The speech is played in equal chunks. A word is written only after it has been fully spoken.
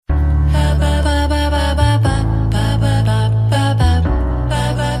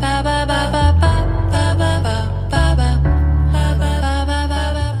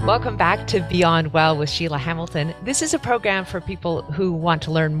Welcome back to Beyond Well with Sheila Hamilton. This is a program for people who want to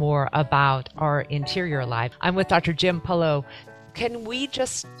learn more about our interior life. I'm with Dr. Jim Polo. Can we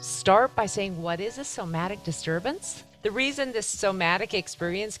just start by saying, what is a somatic disturbance? The reason this somatic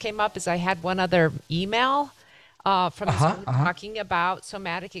experience came up is I had one other email from this woman talking about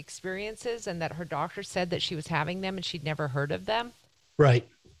somatic experiences and that her doctor said that she was having them and she'd never heard of them. Right.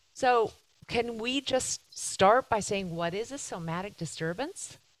 So can we just start by saying, what is a somatic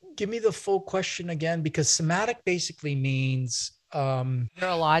disturbance? Give me the full question again, because somatic basically means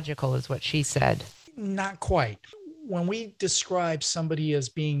neurological is what she said. Not quite. When we describe somebody as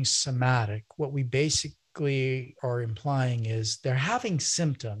being somatic, what we basically are implying is they're having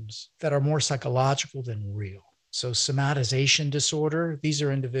symptoms that are more psychological than real. So somatization disorder, these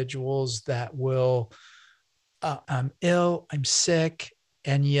are individuals that will, I'm ill, I'm sick,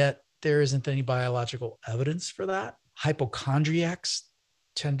 and yet there isn't any biological evidence for that. Hypochondriacs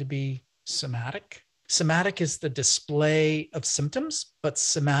tend to be somatic. Somatic is the display of symptoms, but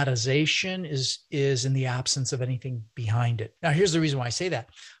somatization is in the absence of anything behind it. Now, here's the reason why I say that.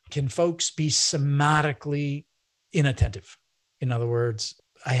 Can folks be somatically inattentive? In other words,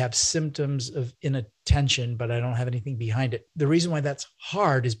 I have symptoms of inattention, but I don't have anything behind it. The reason why that's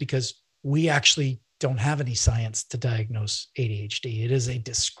hard is because we actually don't have any science to diagnose ADHD. It is a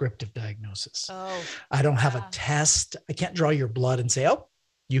descriptive diagnosis. I don't have a test. I can't draw your blood and say, oh,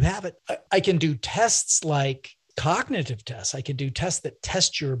 you have it. I can do tests like cognitive tests. I can do tests that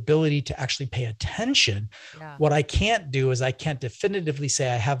test your ability to actually pay attention. Yeah. What I can't do is I can't definitively say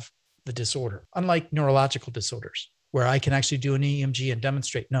I have the disorder, unlike neurological disorders, where I can actually do an EMG and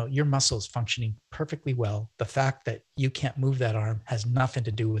demonstrate, no, your muscle is functioning perfectly well. The fact that you can't move that arm has nothing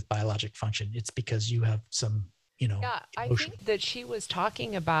to do with biologic function. It's because you have some, Yeah, I think that she was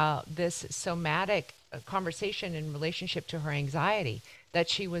talking about this somatic conversation in relationship to her anxiety, that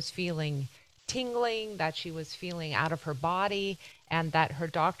she was feeling tingling, that she was feeling out of her body, and that her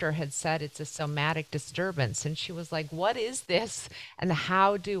doctor had said it's a somatic disturbance. And she was like, what is this? And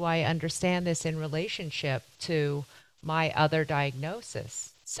how do I understand this in relationship to my other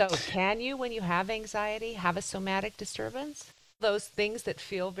diagnosis? So can you, when you have anxiety, have a somatic disturbance? Those things that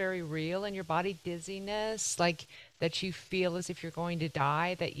feel very real in your body, dizziness, like that you feel as if you're going to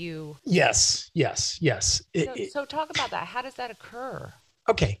die, that you... Yes. So talk about that. How does that occur?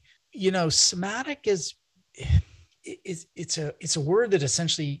 Okay. Somatic it's a word that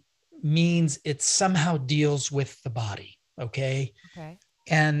essentially means it somehow deals with the body. Okay.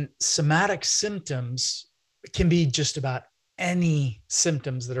 And somatic symptoms can be just about any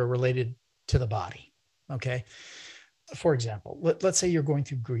symptoms that are related to the body. Okay. For example, let's say you're going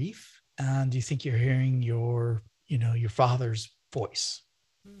through grief and you think you're hearing your father's voice.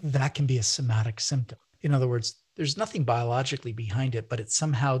 That can be a somatic symptom. In other words, there's nothing biologically behind it, but it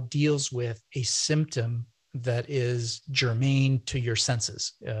somehow deals with a symptom that is germane to your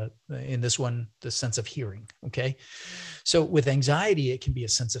senses. In this one, the sense of hearing. Okay. So with anxiety, it can be a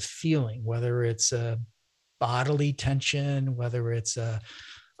sense of feeling, whether it's a bodily tension, whether it's a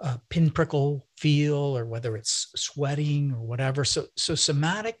pinprickle feel, or whether it's sweating or whatever. So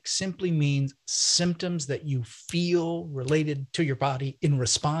somatic simply means symptoms that you feel related to your body in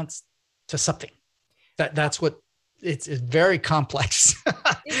response to something. That's what it's very complex.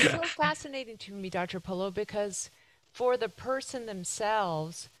 It's so fascinating to me, Dr. Polo, because for the person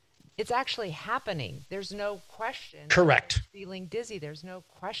themselves, it's actually happening. There's no question. Correct. Feeling dizzy. There's no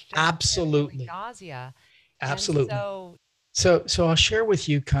question. Absolutely. Nausea. Absolutely. So I'll share with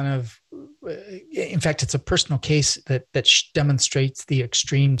you kind of, in fact, it's a personal case that demonstrates the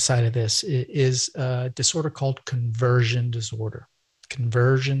extreme side of this. It is a disorder called conversion disorder.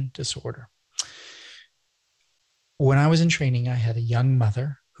 Conversion disorder. When I was in training, I had a young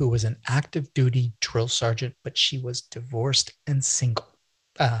mother who was an active duty drill sergeant, but she was divorced and single,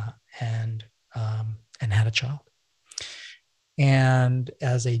 and had a child. And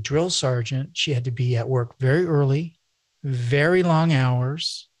as a drill sergeant, she had to be at work very early, very long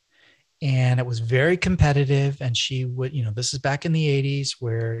hours, and it was very competitive. And she would, this is back in the 80s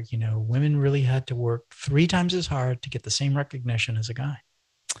where, women really had to work 3 times as hard to get the same recognition as a guy.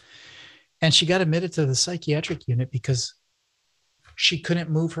 And she got admitted to the psychiatric unit because she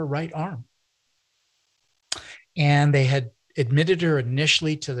couldn't move her right arm. And they had admitted her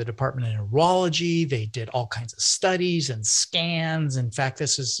initially to the Department of Neurology. They did all kinds of studies and scans. In fact,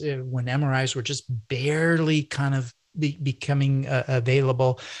 this is when MRIs were just barely kind of becoming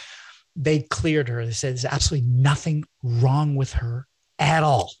available. They cleared her. They said there's absolutely nothing wrong with her at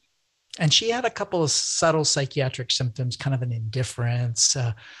all. And she had a couple of subtle psychiatric symptoms, kind of an indifference,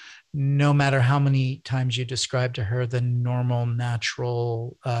 no matter how many times you describe to her the normal,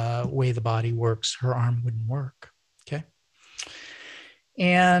 natural way the body works, her arm wouldn't work. Okay.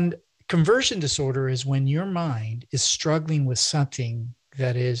 And conversion disorder is when your mind is struggling with something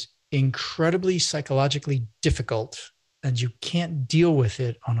that is incredibly psychologically difficult and you can't deal with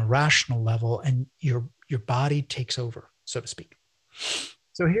it on a rational level, and your body takes over, so to speak.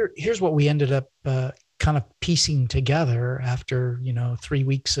 So here's what we ended up kind of piecing together after 3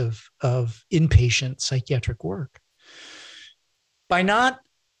 weeks of inpatient psychiatric work. By not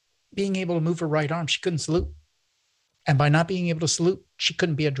being able to move her right arm, she couldn't salute. And by not being able to salute, she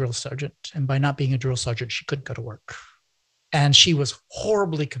couldn't be a drill sergeant. And by not being a drill sergeant, she couldn't go to work. And she was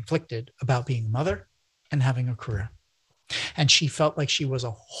horribly conflicted about being a mother and having a career. And she felt like she was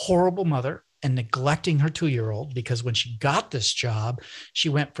a horrible mother and neglecting her 2-year-old, because when she got this job, she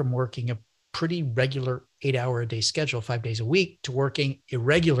went from working a pretty regular 8-hour-a-day schedule, 5 days a week, to working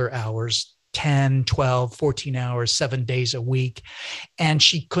irregular hours, 10, 12, 14 hours, 7 days a week. And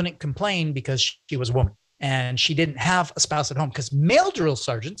she couldn't complain because she was a woman. And she didn't have a spouse at home, because male drill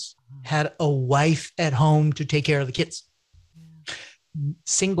sergeants had a wife at home to take care of the kids.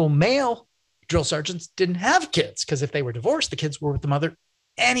 Single male drill sergeants didn't have kids, because if they were divorced, the kids were with the mother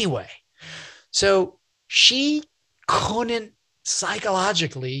anyway. So she couldn't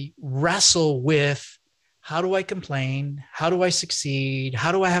psychologically wrestle with, how do I complain? How do I succeed?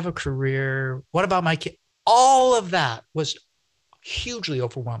 How do I have a career? What about my kid? All of that was hugely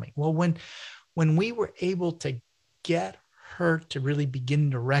overwhelming. Well, when we were able to get her to really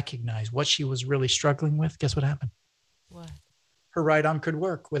begin to recognize what she was really struggling with, guess what happened? What? Her right arm could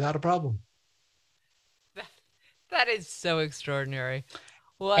work without a problem. That is so extraordinary.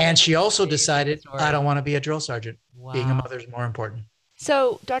 And she also decided, I don't want to be a drill sergeant. Wow. Being a mother is more important.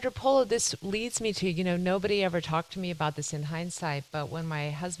 So, Dr. Polo, this leads me to, nobody ever talked to me about this in hindsight, but when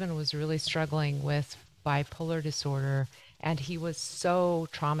my husband was really struggling with bipolar disorder, and he was so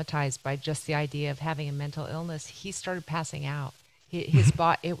traumatized by just the idea of having a mental illness, he started passing out.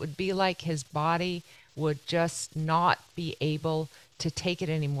 It would be like his body would just not be able to take it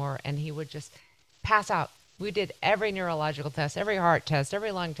anymore, and he would just pass out. We did every neurological test, every heart test,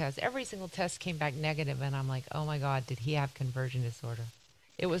 every lung test, every single test came back negative, and I'm like, oh my God, did he have conversion disorder?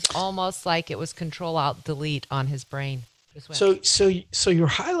 It was almost like it was Control Alt Delete on his brain. So you're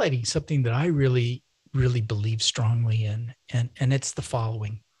highlighting something that I really, really believe strongly in, and it's the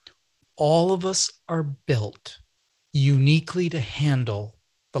following. All of us are built uniquely to handle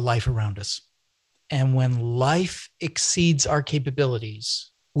the life around us. And when life exceeds our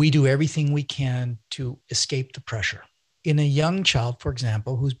capabilities, we do everything we can to escape the pressure. In a young child, for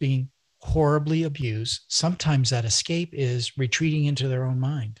example, who's being horribly abused, sometimes that escape is retreating into their own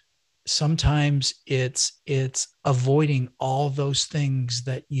mind. Sometimes it's avoiding all those things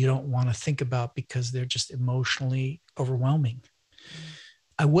that you don't want to think about because they're just emotionally overwhelming.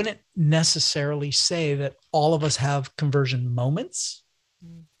 I wouldn't necessarily say that all of us have conversion moments,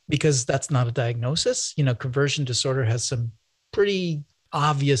 because that's not a diagnosis. Conversion disorder has some pretty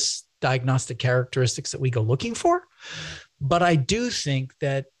obvious diagnostic characteristics that we go looking for. But I do think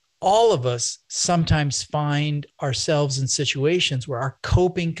that all of us sometimes find ourselves in situations where our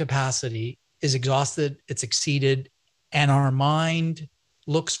coping capacity is exhausted, it's exceeded, and our mind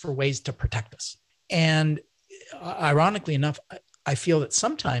looks for ways to protect us. And ironically enough, I feel that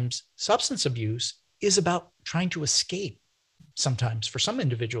sometimes substance abuse is about trying to escape, sometimes for some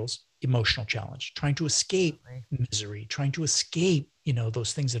individuals, emotional challenge, trying to escape misery, trying to escape,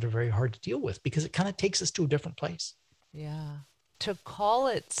 those things that are very hard to deal with, because it kind of takes us to a different place. Yeah. To call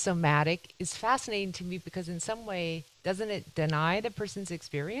it somatic is fascinating to me, because in some way, doesn't it deny the person's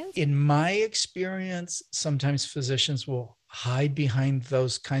experience? In my experience, sometimes physicians will hide behind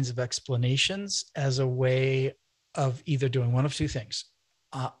those kinds of explanations as a way of either doing one of two things.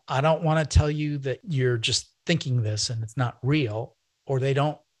 I don't want to tell you that you're just thinking this and it's not real, or they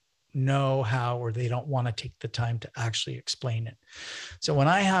don't know how, or they don't want to take the time to actually explain it. So when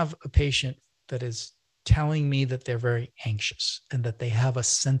I have a patient that is telling me that they're very anxious and that they have a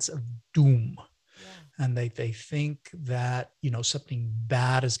sense of doom, and they think that, something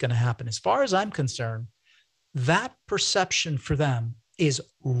bad is going to happen, as far as I'm concerned, that perception for them is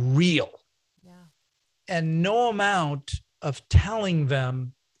real. And no amount of telling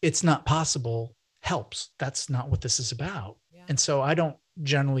them it's not possible helps. That's not what this is about. And so I don't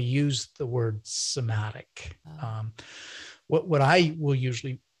generally use the word somatic. What I will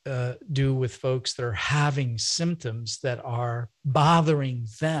usually do with folks that are having symptoms that are bothering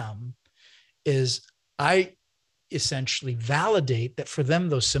them is I essentially validate that for them,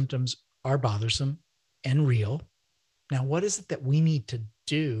 those symptoms are bothersome and real, Now, what is it that we need to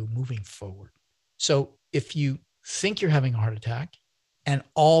do moving forward? So if you think you're having a heart attack and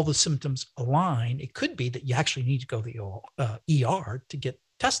all the symptoms align, it could be that you actually need to go to the ER to get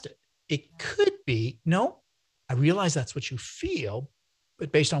tested. It could be, no, I realize that's what you feel,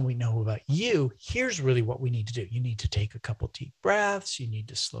 but based on what we know about you, here's really what we need to do. You need to take a couple deep breaths. You need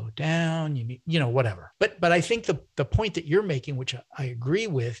to slow down. You need, whatever. But I think the point that you're making, which I agree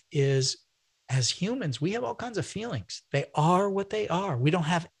with, is as humans, we have all kinds of feelings. They are what they are. We don't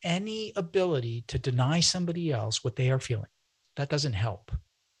have any ability to deny somebody else what they are feeling. That doesn't help.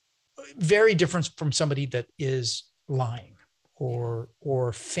 Very different from somebody that is lying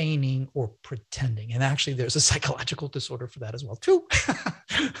or feigning or pretending. And actually, there's a psychological disorder for that as well, too.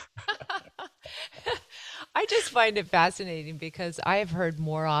 I just find it fascinating because I've heard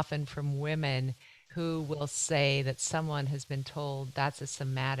more often from women who will say that someone has been told that's a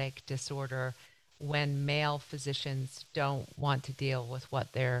somatic disorder when male physicians don't want to deal with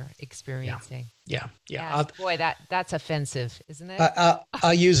what they're experiencing. Yeah. And boy, that's offensive, isn't it?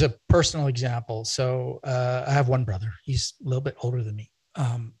 I'll use a personal example. So I have one brother. He's a little bit older than me.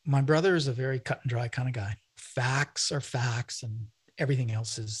 My brother is a very cut and dry kind of guy. Facts are facts and everything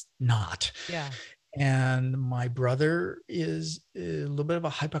else is not. Yeah. And my brother is a little bit of a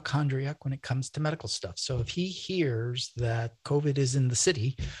hypochondriac when it comes to medical stuff. So if he hears that COVID is in the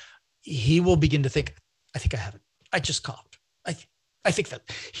city, he will begin to think, I think I have it. I just coughed. I think that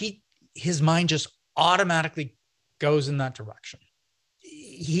his mind just automatically goes in that direction.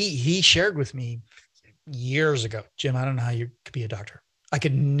 He shared with me years ago, Jim, I don't know how you could be a doctor. I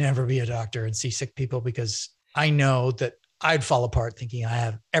could never be a doctor and see sick people because I know that I'd fall apart thinking I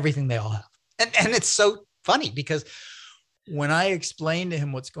have everything they all have. And it's so funny because when I explain to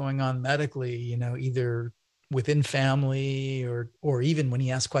him what's going on medically, either within family or even when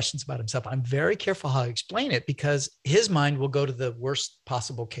he asks questions about himself, I'm very careful how I explain it because his mind will go to the worst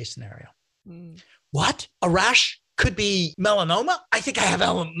possible case scenario. What? A rash could be melanoma? I think I have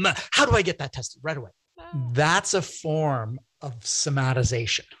melanoma. How do I get that tested right away? Wow. That's a form of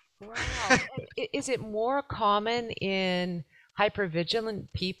somatization. Wow. Is it more common in hypervigilant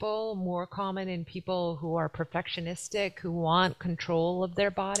people, more common in people who are perfectionistic, who want control of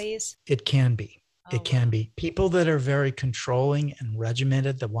their bodies? It can be. It can be. People that are very controlling and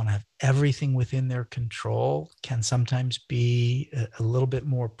regimented, that want to have everything within their control, can sometimes be a little bit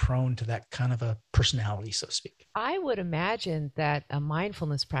more prone to that kind of a personality, so to speak. I would imagine that a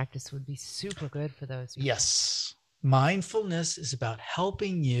mindfulness practice would be super good for those people. Yes. Mindfulness is about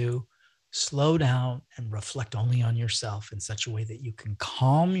helping you slow down and reflect only on yourself in such a way that you can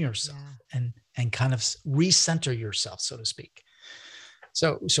calm yourself and kind of recenter yourself, so to speak.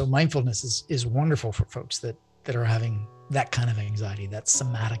 So mindfulness is wonderful for folks that are having that kind of anxiety, that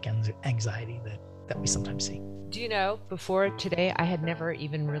somatic anxiety that we sometimes see. Do you know, before today, I had never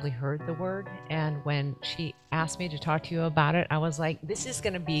even really heard the word. And when she asked me to talk to you about it, I was like, this is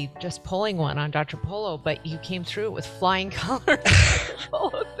going to be just pulling one on Dr. Polo, but you came through it with flying colors.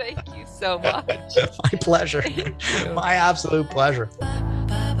 Polo, thank you so much. My pleasure. My absolute pleasure.